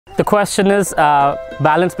The question is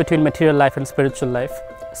balance between material life and spiritual life.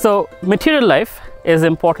 So material life is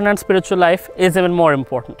important and spiritual life is even more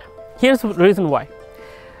important. Here's the reason why.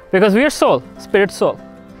 Because we are soul, spirit soul.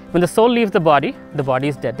 When the soul leaves the body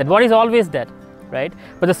is dead. That body is always dead, right?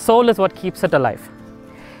 But the soul is what keeps it alive.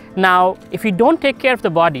 Now, if you don't take care of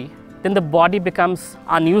the body, then the body becomes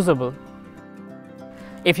unusable.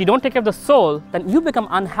 If you don't take care of the soul, then you become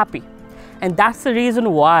unhappy. And that's the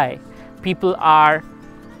reason why people are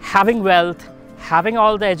having wealth, having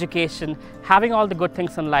all the education, having all the good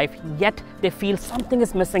things in life, yet they feel something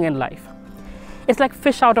is missing in life. It's like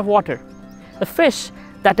fish out of water. The fish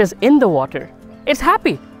that is in the water, it's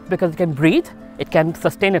happy because it can breathe, it can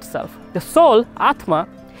sustain itself. The soul, Atma,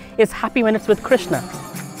 is happy when it's with Krishna.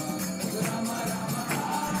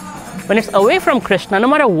 When it's away from Krishna, no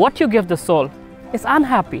matter what you give the soul, it's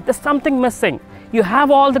unhappy. There's something missing. You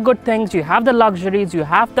have all the good things, you have the luxuries, you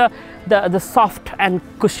have the soft and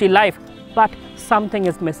cushy life, but something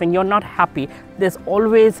is missing. You're not happy. There's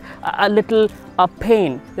always a little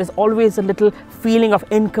pain. There's always a little feeling of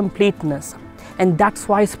incompleteness. And that's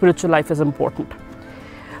why spiritual life is important.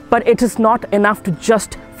 But it is not enough to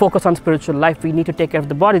just focus on spiritual life. We need to take care of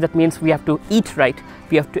the body. That means we have to eat right,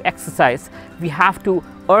 we have to exercise, we have to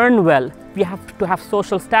earn well, we have to have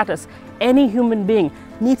social status. Any human being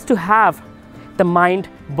needs to have the mind,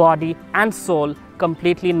 body and soul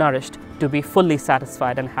completely nourished to be fully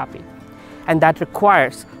satisfied and happy. And that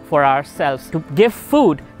requires for ourselves to give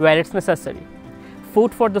food where it's necessary.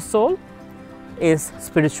 Food for the soul is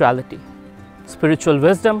spirituality, spiritual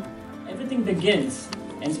wisdom. Everything begins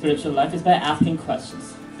in spiritual life is by asking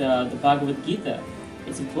questions. The Bhagavad Gita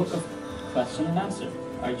is a book of question and answer.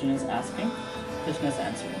 Arjuna is asking, Krishna is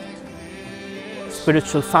answering.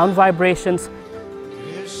 Spiritual sound vibrations,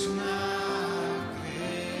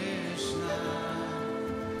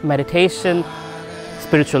 meditation,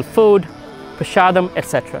 spiritual food, prasadam,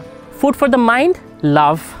 etc. Food for the mind,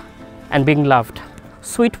 love and being loved.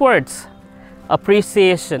 Sweet words,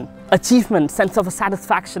 appreciation, achievement, sense of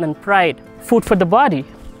satisfaction and pride. Food for the body,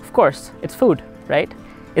 of course, it's food, right?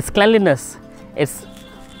 It's cleanliness, it's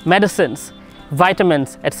medicines,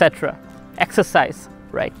 vitamins, etc. Exercise,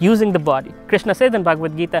 right? Using the body. Krishna says in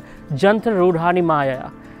Bhagavad Gita, Jantra Rudhani Maya.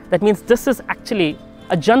 That means this is actually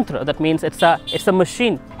a jantra. That means it's a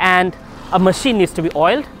machine, and a machine needs to be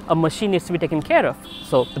oiled, a machine needs to be taken care of.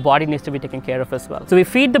 So the body needs to be taken care of as well. So we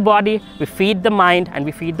feed the body, we feed the mind, and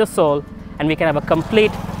we feed the soul, and we can have a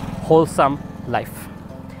complete, wholesome life.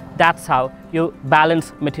 That's how you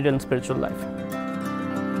balance material and spiritual life.